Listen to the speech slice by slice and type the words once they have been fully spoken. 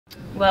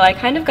Well, I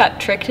kind of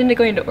got tricked into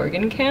going to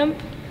organ camp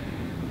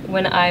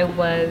when I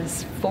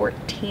was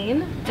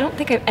 14. I don't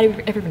think I've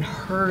ever even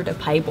heard a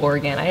pipe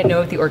organ. I didn't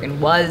know what the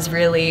organ was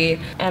really.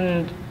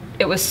 And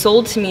it was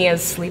sold to me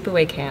as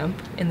sleepaway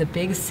camp in the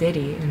big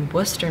city in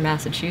Worcester,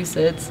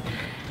 Massachusetts.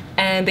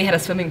 And they had a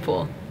swimming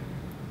pool.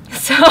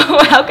 So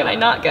how could I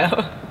not go?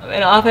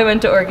 And off I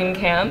went to organ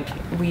camp.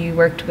 We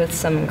worked with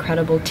some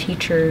incredible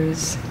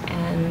teachers,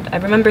 and I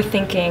remember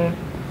thinking,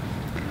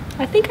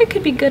 I think I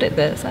could be good at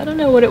this. I don't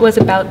know what it was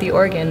about the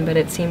organ, but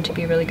it seemed to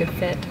be a really good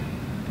fit.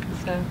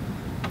 So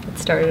it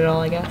started it all,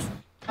 I guess.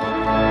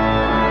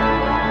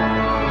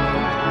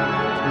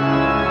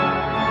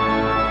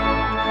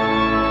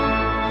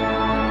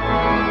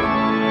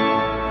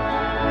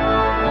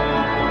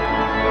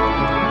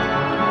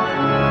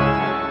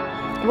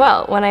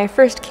 Well, when I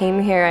first came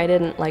here, I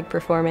didn't like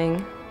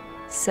performing.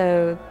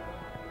 So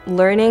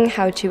learning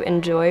how to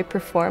enjoy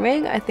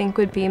performing, I think,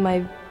 would be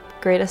my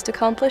greatest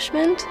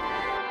accomplishment.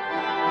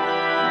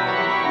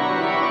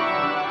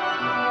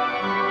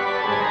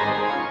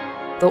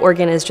 The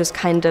organ is just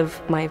kind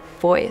of my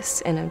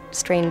voice in a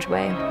strange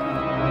way.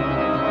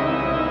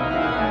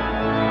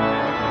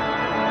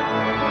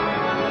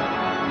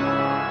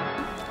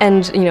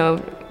 And, you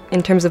know,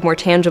 in terms of more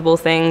tangible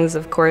things,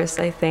 of course,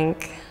 I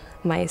think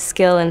my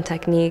skill and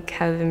technique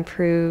have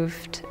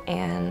improved,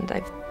 and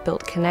I've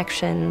built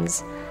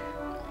connections.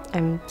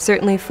 I'm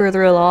certainly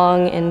further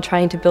along in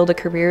trying to build a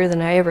career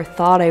than I ever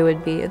thought I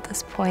would be at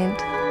this point.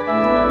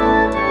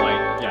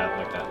 Yeah,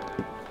 like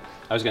that.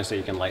 I was going to say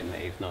you can lighten the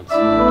eighth notes.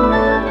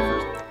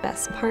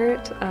 Best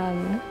part,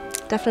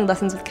 definitely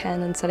lessons with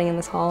Ken and studying in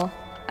this hall.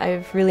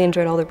 I've really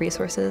enjoyed all the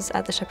resources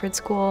at the Shepherd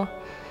School,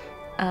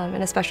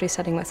 and especially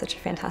studying with such a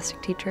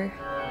fantastic teacher.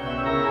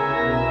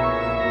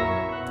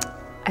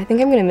 I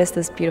think I'm going to miss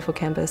this beautiful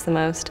campus the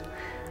most.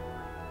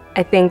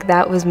 I think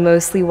that was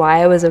mostly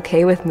why I was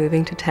okay with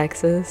moving to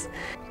Texas.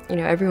 You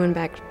know, everyone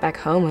back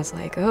home was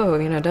like, oh,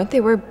 you know, don't they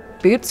wear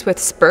boots with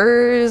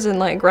spurs and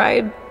like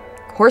ride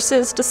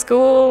horses to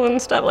school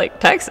and stuff? Like,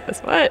 Texas,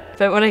 what?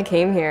 But when I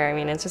came here, I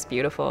mean, it's just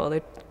beautiful. There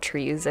are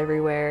trees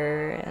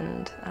everywhere,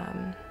 and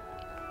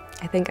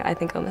I think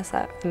I'll miss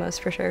that the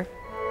most for sure.